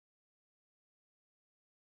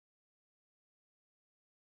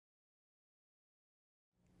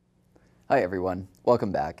Hi everyone, welcome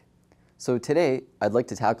back. So today I'd like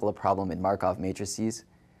to tackle a problem in Markov matrices.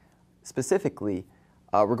 Specifically,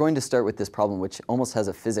 we're going to start with this problem which almost has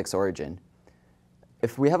a physics origin.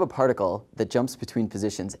 If we have a particle that jumps between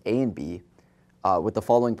positions A and B with the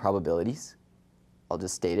following probabilities, I'll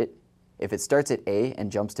just state it. If it starts at A and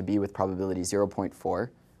jumps to B with probability 0.4,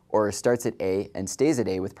 or starts at A and stays at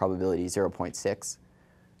A with probability 0.6,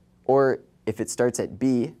 or if it starts at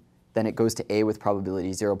B, then it goes to A with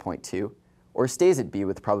probability 0.2, or stays at B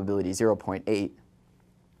with probability 0.8,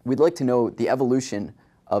 we'd like to know the evolution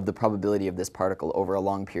of the probability of this particle over a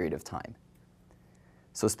long period of time.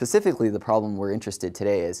 So specifically, the problem we're interested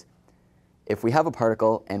today is, if we have a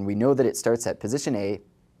particle and we know that it starts at position A,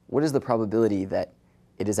 what is the probability that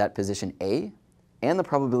it is at position A, and the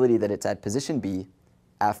probability that it's at position B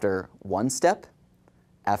after one step,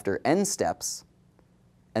 after n steps,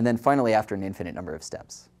 and then finally after an infinite number of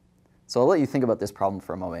steps. So I'll let you think about this problem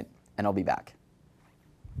for a moment, and I'll be back.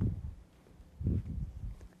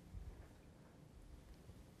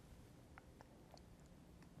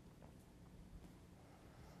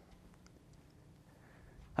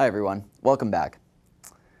 Hi everyone, welcome back.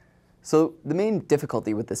 So the main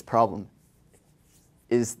difficulty with this problem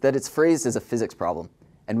is that it's phrased as a physics problem,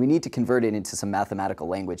 and we need to convert it into some mathematical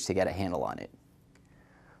language to get a handle on it.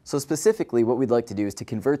 So specifically, what we'd like to do is to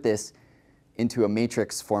convert this into a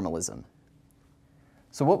matrix formalism.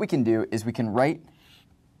 So what we can do is we can write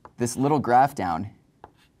this little graph down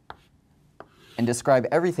and describe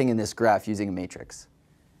everything in this graph using a matrix.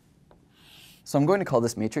 So I'm going to call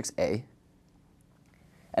this matrix A,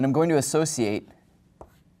 and I'm going to associate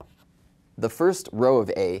the first row of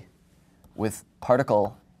A with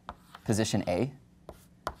particle position A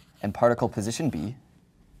and particle position B,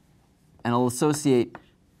 and I'll associate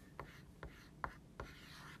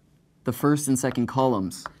the first and second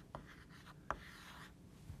columns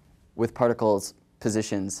with particles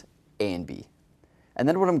positions A and B. And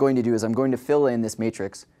then what I'm going to do is I'm going to fill in this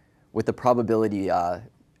matrix with the probability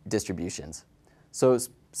distributions. So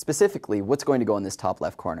specifically, what's going to go in this top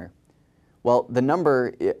left corner? Well, the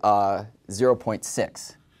number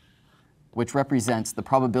 0.6, which represents the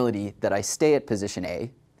probability that I stay at position A,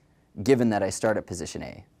 given that I start at position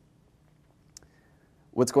A.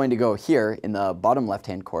 What's going to go here in the bottom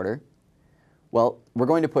left-hand corner? Well, we're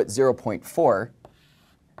going to put 0.4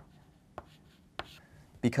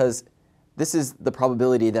 because this is the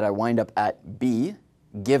probability that I wind up at B,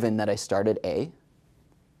 given that I started A.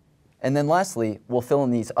 And then lastly, we'll fill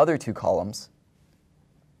in these other two columns,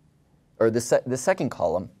 or the second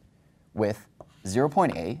column, with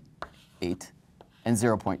 0.8 and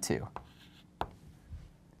 0.2.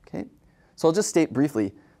 Okay? So I'll just state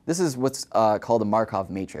briefly, this is what's called a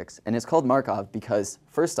Markov matrix. And it's called Markov because,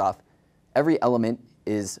 first off, every element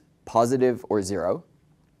is positive or 0.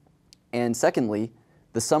 And secondly,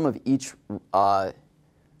 the sum of the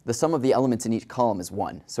elements in each column is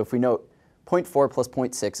 1. So if we note 0.4 plus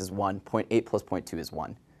 0.6 is 1, 0.8 plus 0.2 is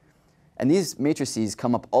 1. And these matrices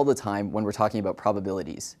come up all the time when we're talking about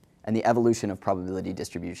probabilities and the evolution of probability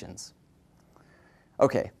distributions.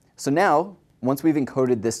 Okay, so now, once we've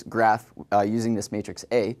encoded this graph using this matrix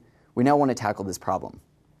A, we now want to tackle this problem.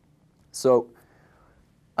 So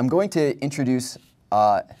I'm going to introduce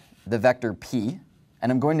the vector p,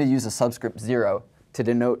 and I'm going to use a subscript 0 to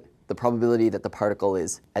denote the probability that the particle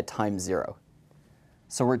is at time 0.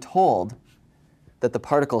 So we're told that the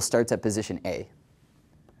particle starts at position A.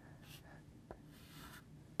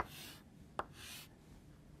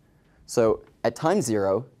 So at time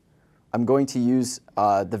 0, I'm going to use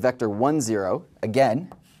the vector 1, 0.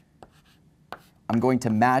 Again, I'm going to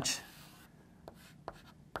match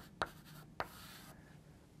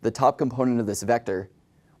the top component of this vector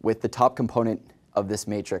with the top component of this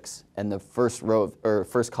matrix and the first row of, or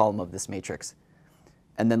first column of this matrix.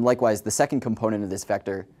 And then likewise, the second component of this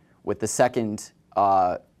vector with the second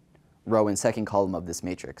row and second column of this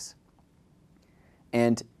matrix.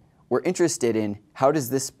 And we're interested in how does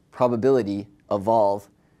this probability evolve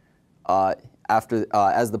as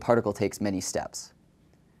the particle takes many steps.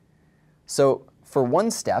 So for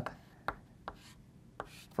one step,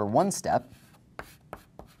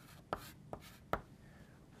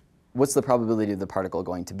 what's the probability of the particle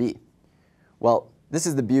going to be? Well, this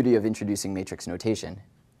is the beauty of introducing matrix notation.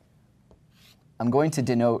 I'm going to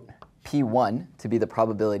denote P1 to be the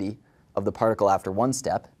probability of the particle after one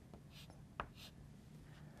step.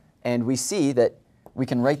 And we see that we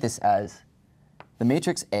can write this as the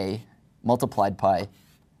matrix A multiplied by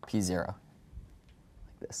P0, like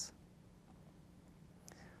this.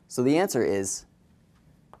 So the answer is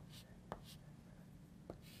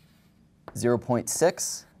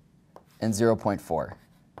 0.6 and 0.4.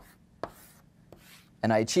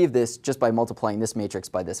 And I achieve this just by multiplying this matrix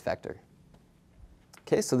by this vector.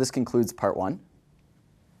 Okay, so this concludes part 1.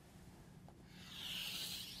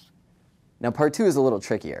 Now part 2 is a little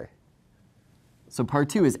trickier. So part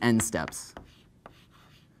 2 is n steps.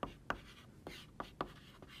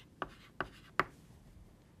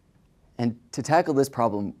 And to tackle this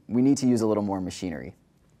problem, we need to use a little more machinery.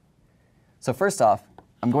 So first off,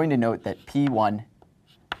 I'm going to note that P1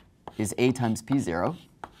 is A times P0.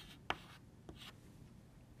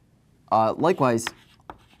 Likewise,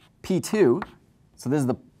 P2, so this is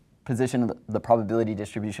the position of the probability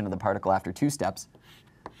distribution of the particle after 2 steps.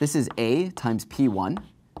 This is A times P1,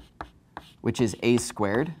 which is A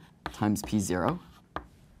squared times P0.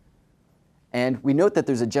 And we note that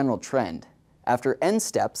there's a general trend. After n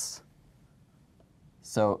steps,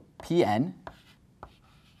 so Pn,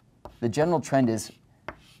 the general trend is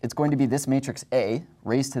it's going to be this matrix A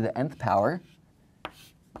raised to the nth power,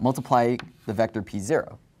 multiply the vector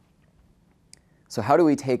P0. So how do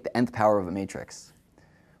we take the nth power of a matrix?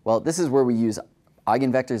 Well, this is where we use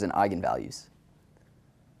eigenvectors and eigenvalues.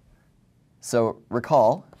 So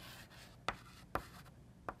recall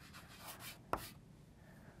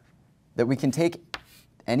that we can take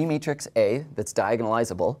any matrix A that's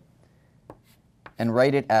diagonalizable and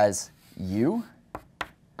write it as U,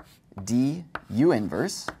 D, U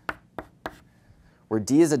inverse, where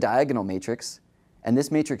D is a diagonal matrix, and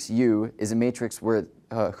this matrix U is a matrix where,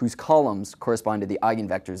 whose columns correspond to the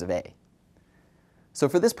eigenvectors of A. So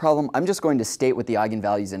for this problem, I'm just going to state what the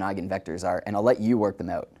eigenvalues and eigenvectors are, and I'll let you work them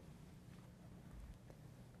out.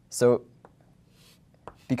 So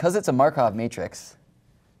because it's a Markov matrix,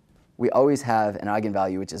 we always have an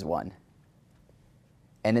eigenvalue which is 1.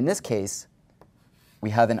 And in this case, we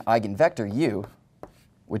have an eigenvector U,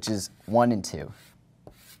 which is 1 and 2.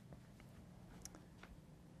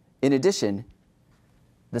 In addition,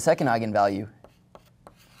 the second eigenvalue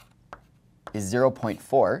is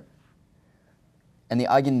 0.4, and the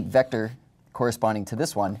eigenvector corresponding to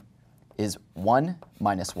this one is 1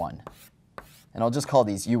 minus 1. And I'll just call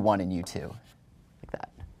these U1 and U2, like that.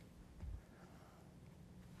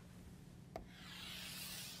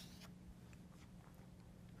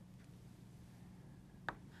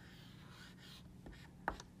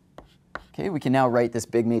 Okay, we can now write this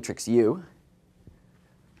big matrix U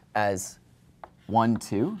as 1,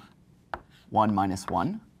 2, 1 minus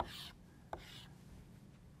 1.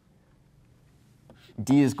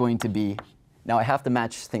 D is going to be, now I have to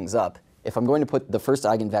match things up. If I'm going to put the first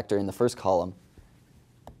eigenvector in the first column,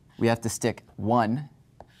 we have to stick 1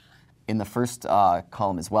 in the first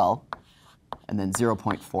column as well, and then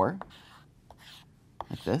 0.4,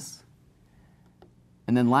 like this.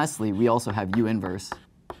 And then lastly, we also have U inverse,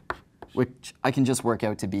 which I can just work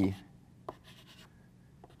out to be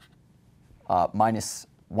minus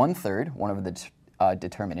 1/3, one over the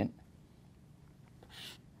determinant,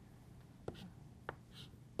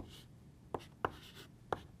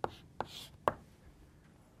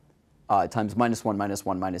 times minus 1 minus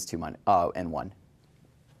 1 minus 2 and 1,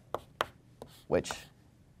 which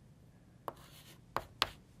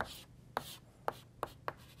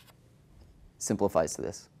simplifies to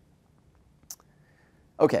this.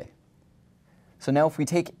 Okay, so now if we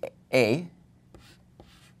take A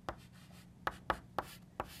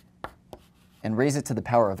and raise it to the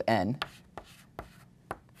power of n,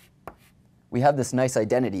 we have this nice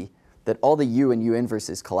identity that all the U and U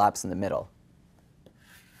inverses collapse in the middle.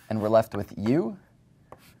 And we're left with U,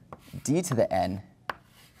 D to the n,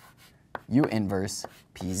 U inverse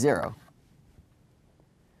P0.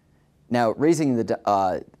 Now, raising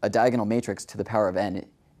a diagonal matrix to the power of n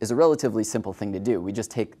is a relatively simple thing to do. We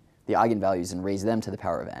just take the eigenvalues and raise them to the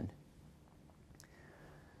power of n.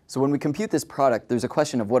 So when we compute this product, there's a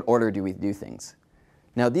question of what order do we do things.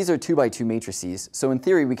 Now, these are 2 by 2 matrices, so in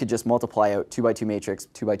theory, we could just multiply out 2 by 2 matrix,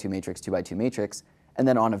 2 by 2 matrix, 2 by 2 matrix, and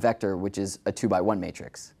then on a vector, which is a 2 by 1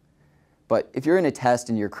 matrix. But if you're in a test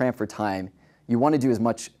and you're cramped for time, you want to do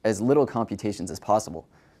as little computations as possible.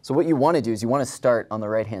 So what you want to do is you want to start on the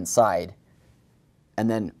right-hand side and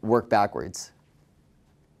then work backwards.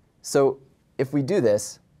 So if we do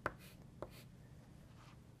this,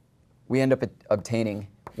 we end up obtaining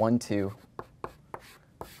 1, 2,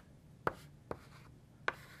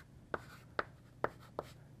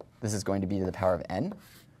 this is going to be to the power of n,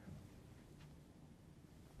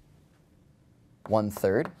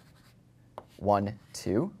 1/3, 1,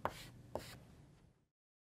 2.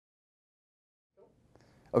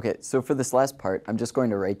 Okay, so for this last part, I'm just going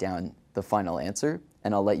to write down the final answer,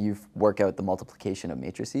 and I'll let you work out the multiplication of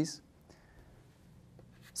matrices.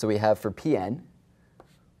 So we have for Pn,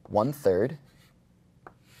 1/3,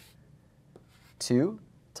 2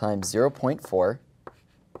 times 0.4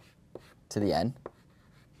 to the n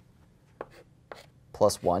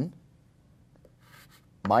plus 1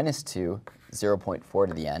 minus 2, 0.4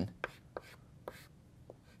 to the n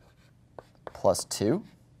plus 2.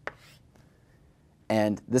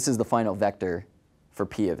 And this is the final vector for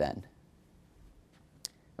p of n.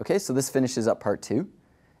 Okay, so this finishes up part 2.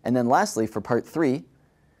 And then lastly, for part 3,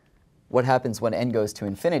 what happens when n goes to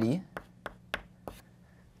infinity?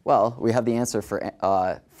 Well, we have the answer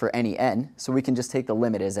for any n, so we can just take the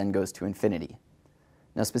limit as n goes to infinity.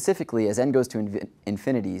 Now specifically, as n goes to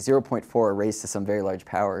infinity, 0.4 raised to some very large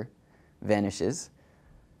power vanishes.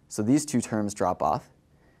 So these two terms drop off.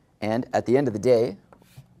 And at the end of the day,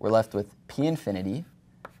 we're left with p infinity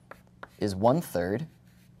is 1/3,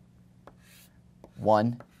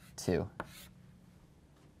 1, 2.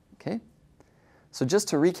 Okay? So just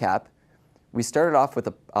to recap, we started off with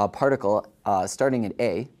a particle starting at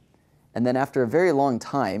A, and then after a very long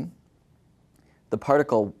time, the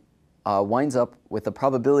particle winds up with a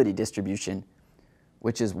probability distribution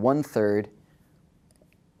which is 1/3,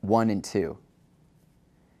 1, and 2.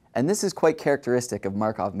 And this is quite characteristic of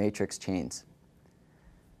Markov matrix chains.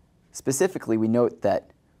 Specifically, we note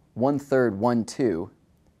that 1/3, 1, 2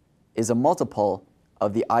 is a multiple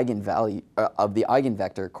of the eigenvalue of the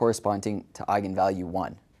eigenvector corresponding to eigenvalue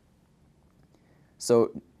 1.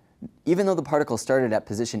 So even though the particle started at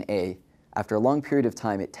position A, after a long period of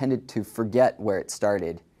time it tended to forget where it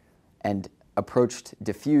started and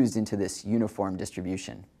diffused into this uniform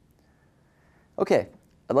distribution. Okay,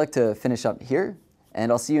 I'd like to finish up here,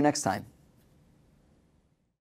 and I'll see you next time.